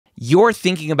You're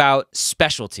thinking about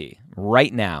specialty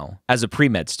right now as a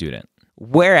pre-med student.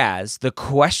 Whereas the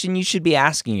question you should be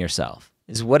asking yourself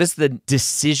is, what is the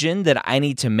decision that I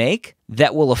need to make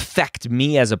that will affect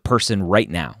me as a person right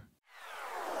now?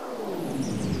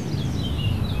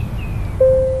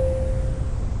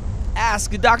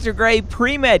 Ask Dr. Gray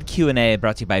Pre-Med Q&A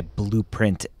brought to you by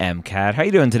Blueprint MCAT. How are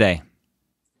you doing today?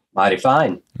 Mighty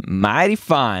fine. Mighty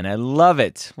fine. I love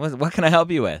it. What can I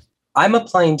help you with? I'm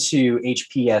applying to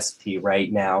HPSP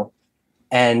right now,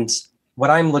 and what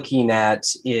I'm looking at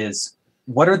is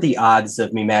what are the odds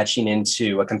of me matching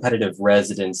into a competitive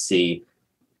residency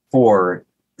for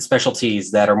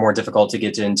specialties that are more difficult to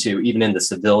get into, even in the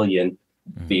civilian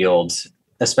field,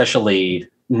 especially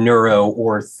neuro,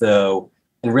 ortho,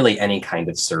 and really any kind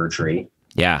of surgery.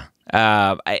 Yeah.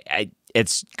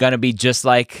 It's going to be just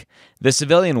like the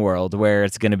civilian world where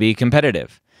it's going to be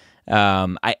competitive.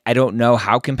 I don't know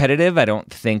how competitive. I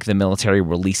don't think the military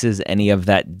releases any of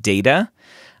that data.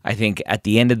 I think at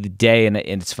the end of the day, and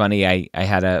it's funny, I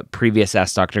had a previous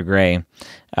Ask Dr. Gray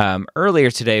earlier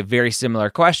today, very similar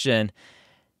question.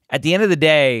 At the end of the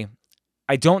day,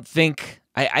 I don't think,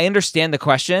 I understand the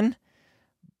question,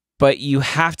 but you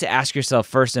have to ask yourself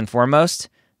first and foremost,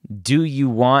 do you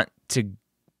want to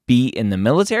be in the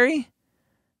military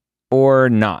or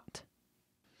not?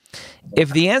 If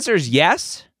the answer is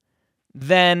yes,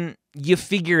 then you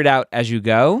figure it out as you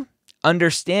go,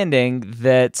 understanding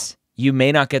that you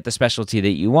may not get the specialty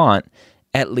that you want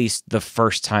at least the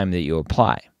first time that you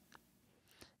apply.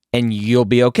 And you'll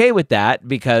be okay with that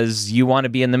because you want to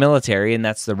be in the military and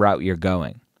that's the route you're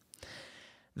going.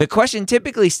 The question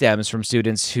typically stems from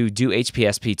students who do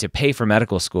HPSP to pay for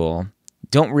medical school,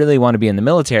 don't really want to be in the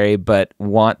military, but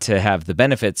want to have the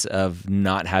benefits of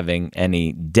not having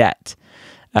any debt.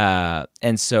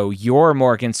 And so you're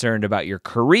more concerned about your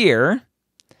career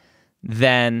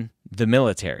than the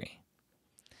military.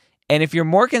 And if you're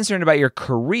more concerned about your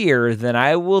career, then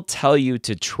I will tell you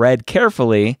to tread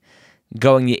carefully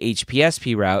going the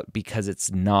HPSP route because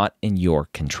it's not in your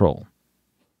control.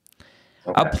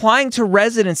 Okay. Applying to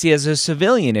residency as a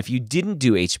civilian, if you didn't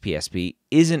do HPSP,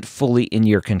 isn't fully in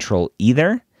your control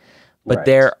either. But right.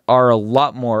 There are a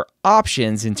lot more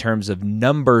options in terms of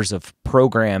numbers of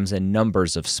programs and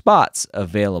numbers of spots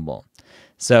available.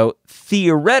 So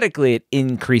theoretically, it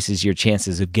increases your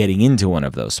chances of getting into one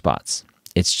of those spots.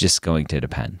 It's just going to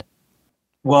depend.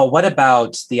 Well, what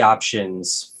about the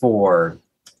options for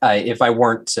if I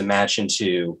weren't to match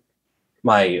into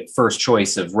my first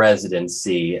choice of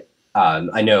residency?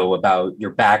 I know about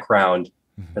your background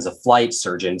as a flight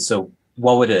surgeon. So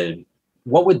what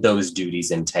would those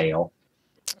duties entail?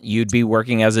 You'd be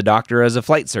working as a doctor as a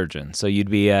flight surgeon. So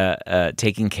you'd be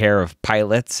taking care of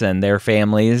pilots and their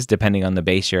families, depending on the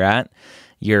base you're at.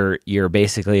 You're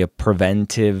basically a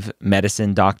preventive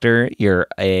medicine doctor. You're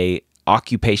a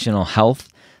occupational health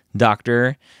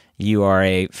doctor. You are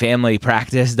a family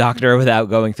practice doctor without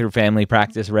going through family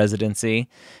practice residency.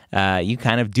 You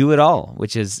kind of do it all,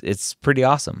 it's pretty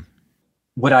awesome.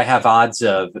 Would I have odds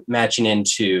of matching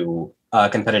into a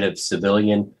competitive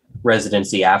civilian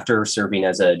residency after serving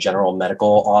as a general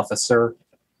medical officer?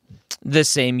 The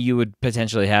same you would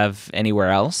potentially have anywhere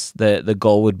else. The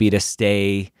goal would be to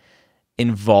stay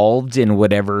involved in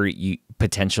whatever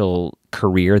potential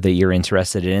career that you're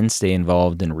interested in. Stay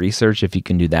involved in research if you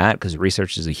can do that, because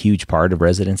research is a huge part of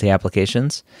residency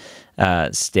applications.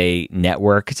 Stay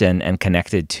networked and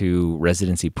connected to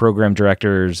residency program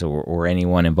directors or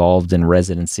anyone involved in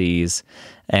residencies.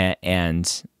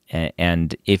 And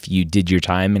if you did your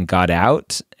time and got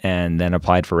out and then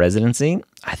applied for residency,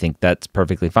 I think that's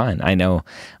perfectly fine. I know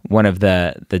one of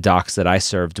the docs that I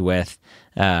served with,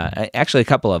 actually a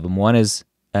couple of them. One is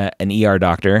an ER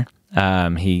doctor.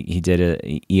 He did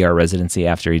an ER residency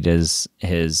after he does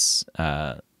his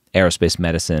aerospace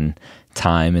medicine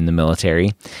time in the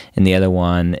military. And the other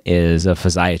one is a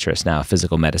physiatrist now, a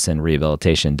physical medicine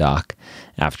rehabilitation doc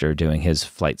after doing his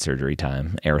flight surgery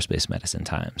time, aerospace medicine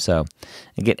time. So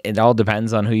again, it all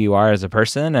depends on who you are as a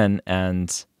person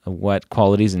and what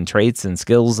qualities and traits and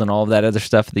skills and all of that other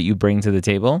stuff that you bring to the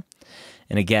table.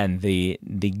 And again, the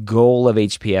goal of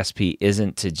HPSP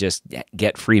isn't to just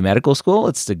get free medical school.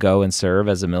 It's to go and serve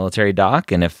as a military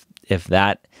doc. And if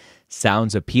that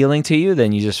sounds appealing to you,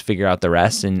 then you just figure out the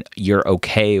rest and you're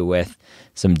okay with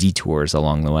some detours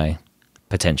along the way,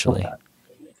 potentially.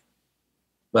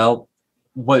 Well,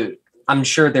 I'm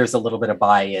sure there's a little bit of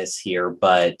bias here,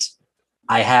 but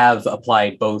I have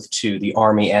applied both to the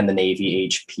Army and the Navy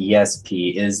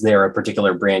HPSP. Is there a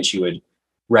particular branch you would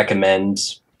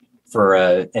recommend for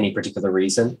any particular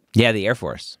reason? Yeah, the Air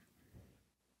Force.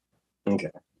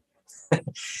 Okay.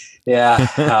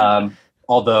 Yeah.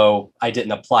 although I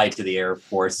didn't apply to the Air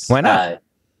Force. Why not?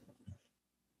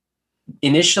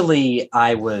 Initially,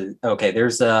 I was okay.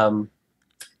 There's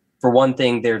for one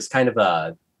thing, there's kind of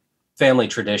a family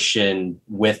tradition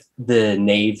with the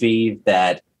Navy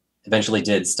that eventually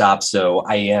did stop. So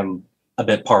I am a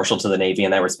bit partial to the Navy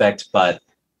in that respect, but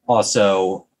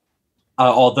also,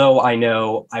 although I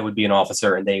know I would be an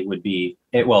officer and they would be,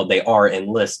 well, they are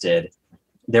enlisted,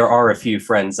 there are a few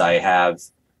friends I have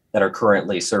that are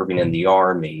currently serving in the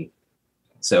Army.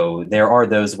 So there are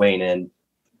those weighing in.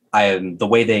 The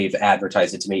way they've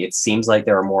advertised it to me, it seems like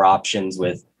there are more options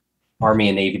with Army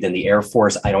and Navy than the Air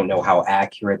Force. I don't know how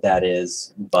accurate that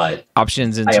is, but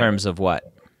options in terms of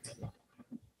what?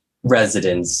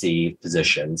 Residency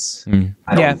positions.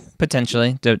 Yeah,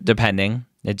 potentially, depending.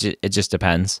 It just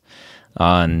depends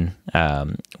on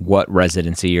what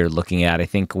residency you're looking at. I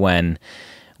think when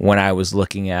I was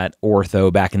looking at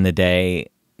ortho back in the day,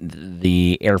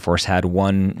 the Air Force had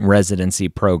one residency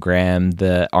program.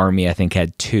 The Army, I think,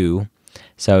 had two.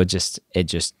 So it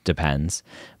just depends.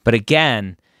 But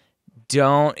again,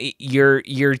 you're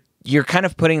kind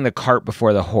of putting the cart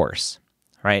before the horse,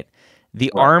 right?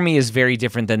 The Army is very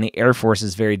different than the Air Force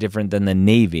is very different than the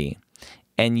Navy.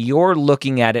 And you're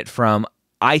looking at it from,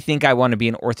 I think I want to be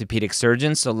an orthopedic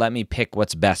surgeon, so let me pick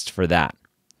what's best for that.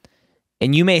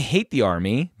 And you may hate the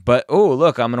Army, but, oh,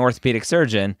 look, I'm an orthopedic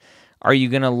surgeon. Are you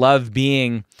going to love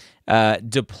being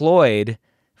deployed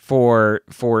for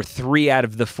 3 out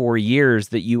of the 4 years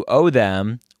that you owe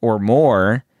them or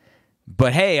more?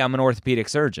 But hey, I'm an orthopedic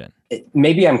surgeon.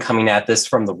 Maybe I'm coming at this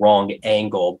from the wrong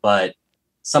angle, but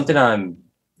something I'm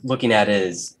looking at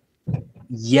is,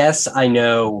 yes, I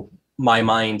know my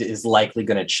mind is likely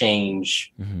going to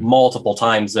change multiple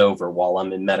times over while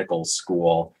I'm in medical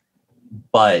school,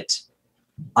 but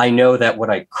I know that what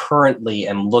I currently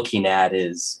am looking at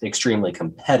is extremely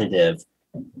competitive.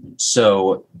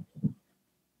 So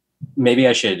maybe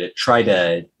I should try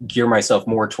to gear myself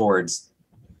more towards,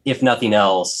 if nothing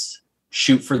else,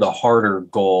 shoot for the harder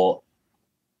goal,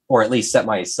 or at least set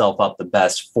myself up the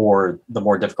best for the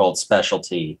more difficult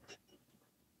specialty.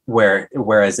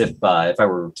 Whereas if I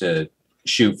were to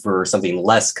shoot for something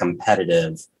less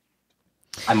competitive,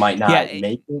 I might not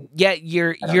make it.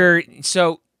 Yeah,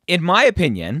 so in my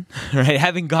opinion, right,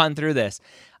 having gone through this,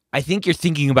 I think you're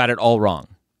thinking about it all wrong.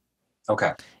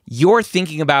 Okay. You're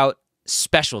thinking about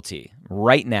specialty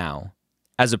right now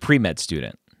as a pre-med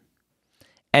student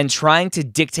and trying to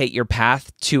dictate your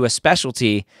path to a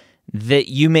specialty that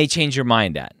you may change your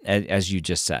mind at, as you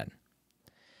just said.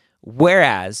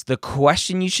 Whereas the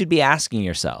question you should be asking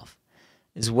yourself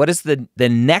is, what is the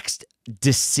next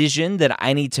decision that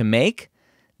I need to make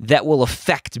that will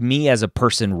affect me as a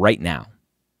person right now?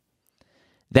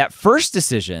 That first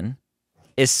decision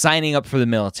is signing up for the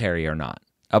military or not,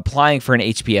 applying for an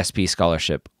HPSP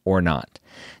scholarship or not.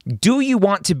 Do you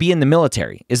want to be in the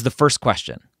military is the first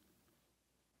question.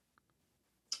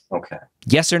 Okay.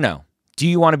 Yes or no? Do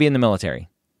you want to be in the military?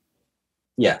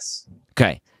 Yes.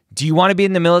 Okay. Do you want to be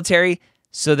in the military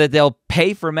so that they'll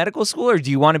pay for medical school, or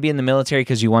do you want to be in the military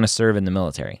because you want to serve in the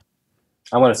military?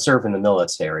 I want to serve in the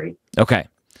military. Okay.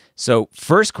 So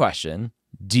first question,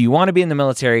 do you want to be in the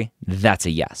military? That's a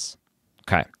yes.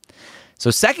 Okay. So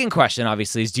second question,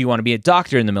 obviously, is do you want to be a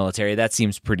doctor in the military? That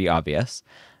seems pretty obvious,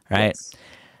 right? Yes.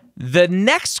 The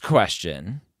next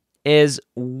question is,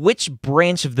 which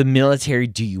branch of the military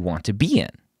do you want to be in?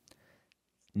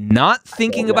 Not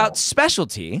thinking about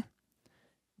specialty.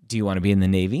 Do you want to be in the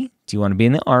Navy? Do you want to be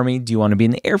in the Army? Do you want to be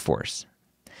in the Air Force?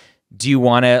 Do you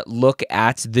want to look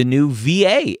at the new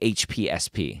VA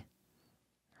HPSP?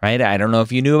 Right? I don't know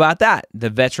if you knew about that. The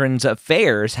Veterans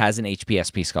Affairs has an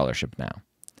HPSP scholarship now.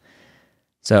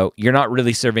 So you're not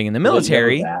really serving in the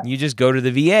military. You just go to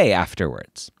the VA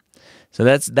afterwards. So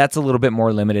that's a little bit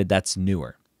more limited. That's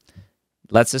newer.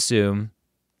 Let's assume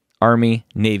Army,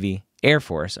 Navy, Air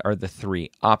Force are the 3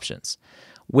 options.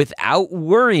 Without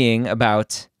worrying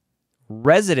about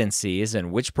residencies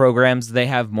and which programs they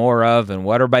have more of and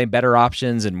what are my better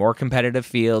options and more competitive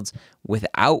fields,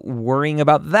 without worrying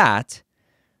about that,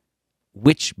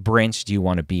 which branch do you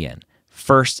want to be in?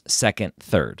 First, second,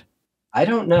 third? I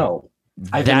don't know.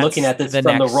 I've been looking at this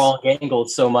from the wrong angle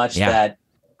so much that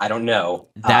I don't know.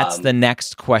 That's the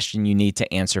next question you need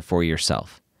to answer for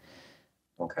yourself.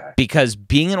 Okay. Because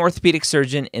being an orthopedic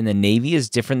surgeon in the Navy is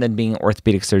different than being an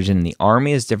orthopedic surgeon in the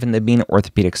Army is different than being an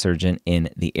orthopedic surgeon in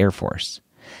the Air Force.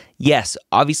 Yes,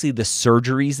 obviously the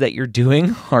surgeries that you're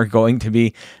doing are going to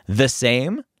be the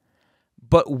same,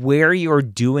 but where you're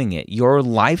doing it, your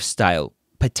lifestyle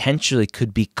potentially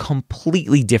could be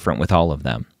completely different with all of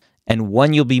them. And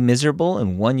one you'll be miserable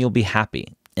and one you'll be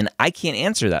happy. And I can't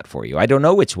answer that for you. I don't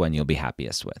know which one you'll be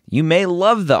happiest with. You may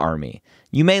love the Army.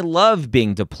 You may love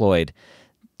being deployed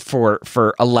for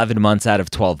 11 months out of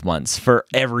 12 months for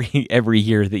every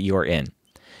year that you're in.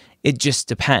 It just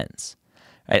depends.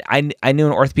 I knew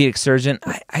an orthopedic surgeon.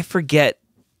 I forget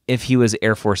if he was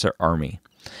Air Force or Army,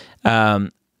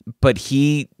 but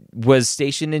he was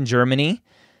stationed in Germany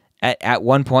at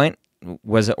one point,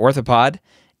 was an orthopod,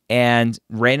 and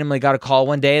randomly got a call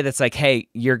one day that's like, hey,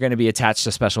 you're going to be attached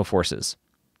to Special Forces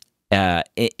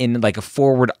in like a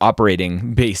forward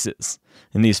operating basis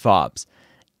in these FOBs.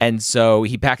 And so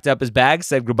he packed up his bags,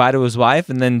 said goodbye to his wife,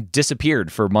 and then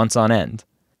disappeared for months on end.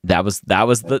 That was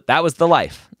the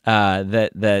life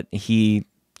that he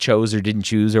chose or didn't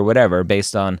choose or whatever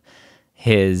based on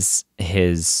his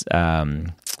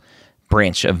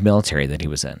branch of military that he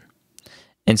was in.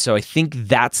 And so I think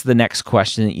that's the next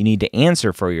question that you need to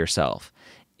answer for yourself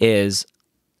is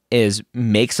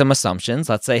make some assumptions.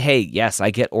 Let's say, hey, yes,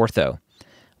 I get ortho.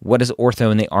 What does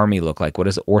ortho in the Army look like? What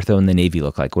does ortho in the Navy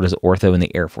look like? What does ortho in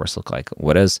the Air Force look like?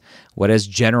 What does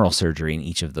general surgery in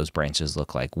each of those branches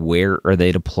look like? Where are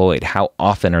they deployed? How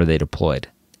often are they deployed?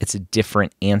 It's a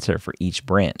different answer for each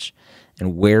branch.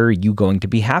 And where are you going to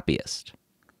be happiest?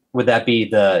 Would that be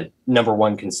the number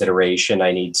one consideration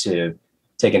I need to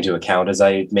take into account as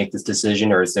I make this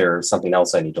decision, or is there something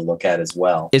else I need to look at as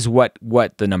well? Is what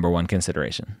the number one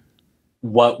consideration?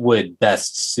 What would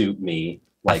best suit me?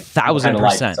 Like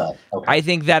 1,000%. Okay. I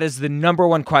think that is the number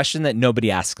one question that nobody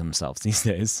asks themselves these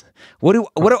days. What do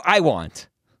I want?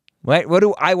 Right? What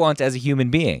do I want as a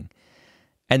human being?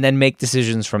 And then make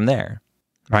decisions from there,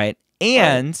 right?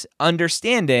 And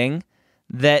understanding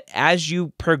that as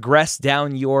you progress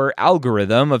down your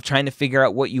algorithm of trying to figure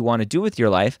out what you want to do with your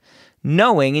life,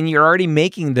 knowing, and you're already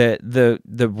making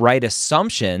the right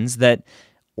assumptions that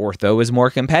ortho is more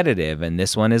competitive and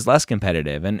this one is less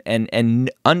competitive,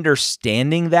 and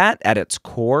understanding that at its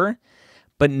core,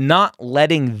 but not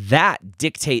letting that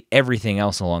dictate everything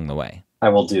else along the way. I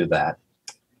will do that.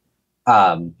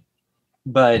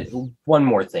 But one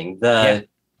more thing,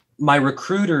 my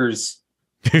recruiters,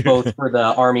 both for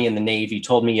the Army and the Navy,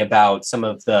 told me about some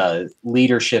of the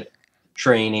leadership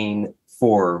training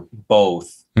for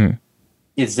both.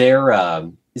 Is there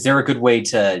a good way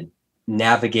to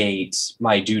navigate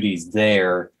my duties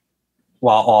there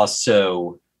while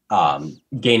also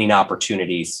gaining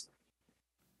opportunities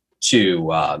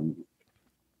to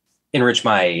enrich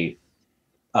my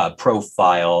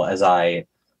profile as I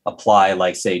apply,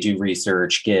 like say, do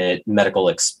research, get medical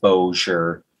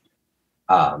exposure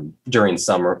during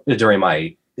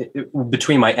my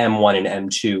between my M1 and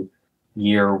M2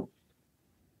 year?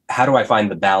 How do I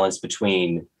find the balance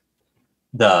between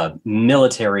the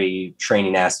military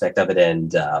training aspect of it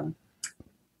and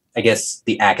I guess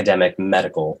the academic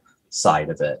medical side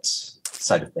of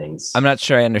things? I'm not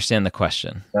sure I understand the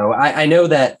question. So I know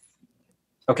that,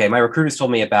 okay, my recruiters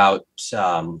told me about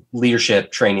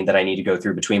leadership training that I need to go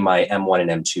through between my M1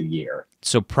 and M2 year.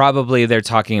 So probably they're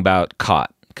talking about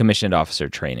COT, Commissioned Officer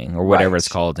Training, or whatever it's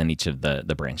called in each of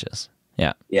the branches.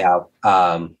 Yeah. Yeah.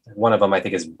 One of them, I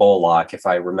think, is BOLOC, if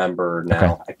I remember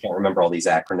now. Okay. I can't remember all these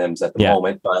acronyms at the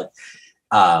moment, but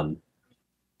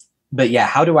yeah,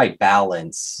 how do I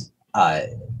balance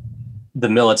the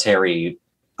military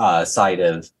side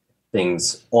of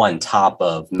things on top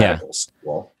of medical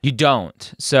school? You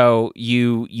don't. So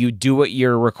you do what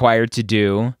you're required to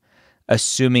do,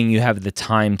 assuming you have the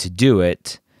time to do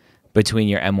it between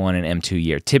your M1 and M2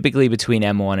 year. Typically between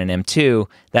M1 and M2,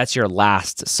 that's your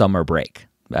last summer break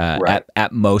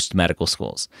at most medical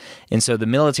schools. And so the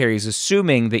military is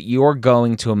assuming that you're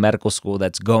going to a medical school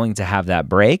that's going to have that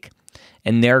break,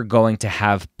 and they're going to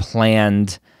have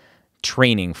planned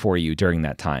training for you during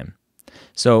that time.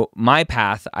 So my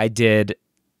path, I did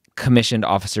commissioned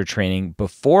officer training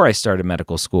before I started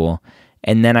medical school,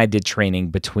 and then I did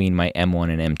training between my M1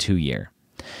 and M2 year.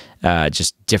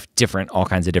 Just different, all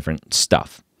kinds of different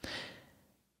stuff.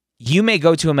 You may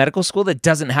go to a medical school that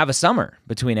doesn't have a summer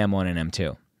between M1 and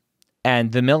M2.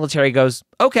 And the military goes,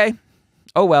 okay,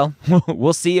 oh well,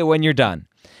 we'll see you when you're done.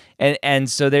 And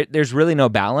so there's really no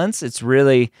balance. It's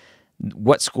really,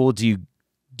 what school do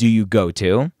you go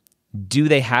to? Do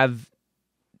they have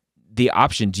the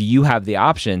option? Do you have the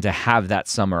option to have that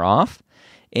summer off?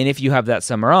 And if you have that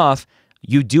summer off,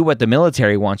 you do what the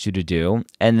military wants you to do,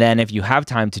 and then if you have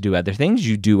time to do other things,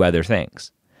 you do other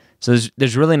things. So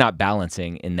there's really not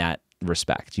balancing in that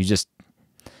respect. You just,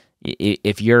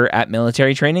 if you're at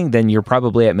military training, then you're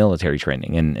probably at military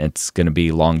training, and it's going to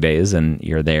be long days, and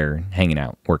you're there hanging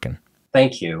out, working.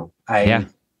 Thank you. I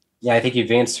think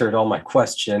you've answered all my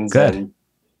questions. Good. And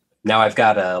now I've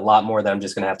got a lot more that I'm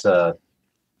just going to have to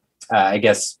I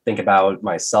guess think about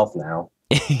myself now.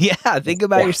 Yeah, think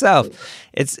about Yeah. yourself.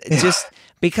 It's just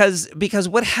because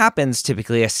what happens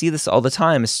typically, I see this all the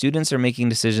time, is students are making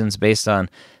decisions based on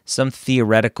some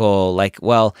theoretical, like,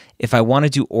 well, if I want to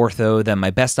do ortho, then my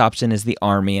best option is the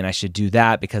Army, and I should do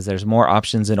that because there's more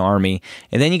options in Army.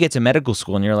 And then you get to medical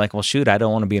school and you're like, well, shoot, I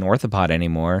don't want to be an orthopod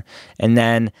anymore. And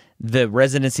then the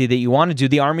residency that you want to do,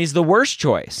 the Army's the worst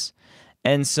choice.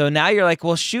 And so now you're like,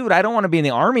 well, shoot, I don't want to be in the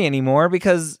Army anymore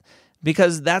because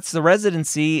that's the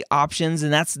residency options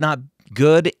and that's not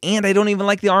good. And I don't even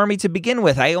like the Army to begin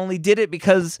with. I only did it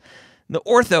because the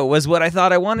ortho was what I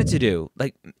thought I wanted to do.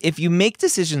 Like, if you make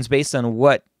decisions based on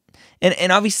what,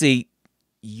 and obviously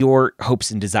your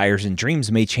hopes and desires and dreams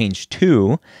may change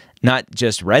too, not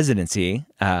just residency,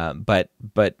 but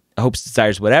hopes,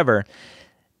 desires, whatever.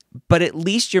 But at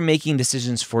least you're making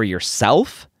decisions for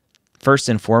yourself first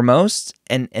and foremost,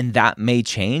 and that may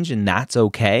change, and that's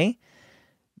okay.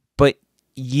 But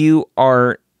you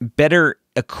are better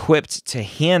equipped to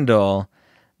handle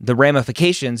the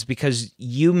ramifications because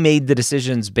you made the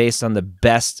decisions based on the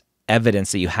best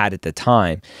evidence that you had at the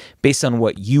time, based on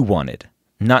what you wanted,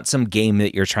 not some game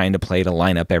that you're trying to play to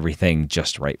line up everything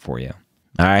just right for you.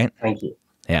 All right? Thank you.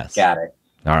 Yes. Got it.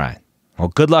 All right. Well,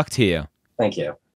 good luck to you. Thank you.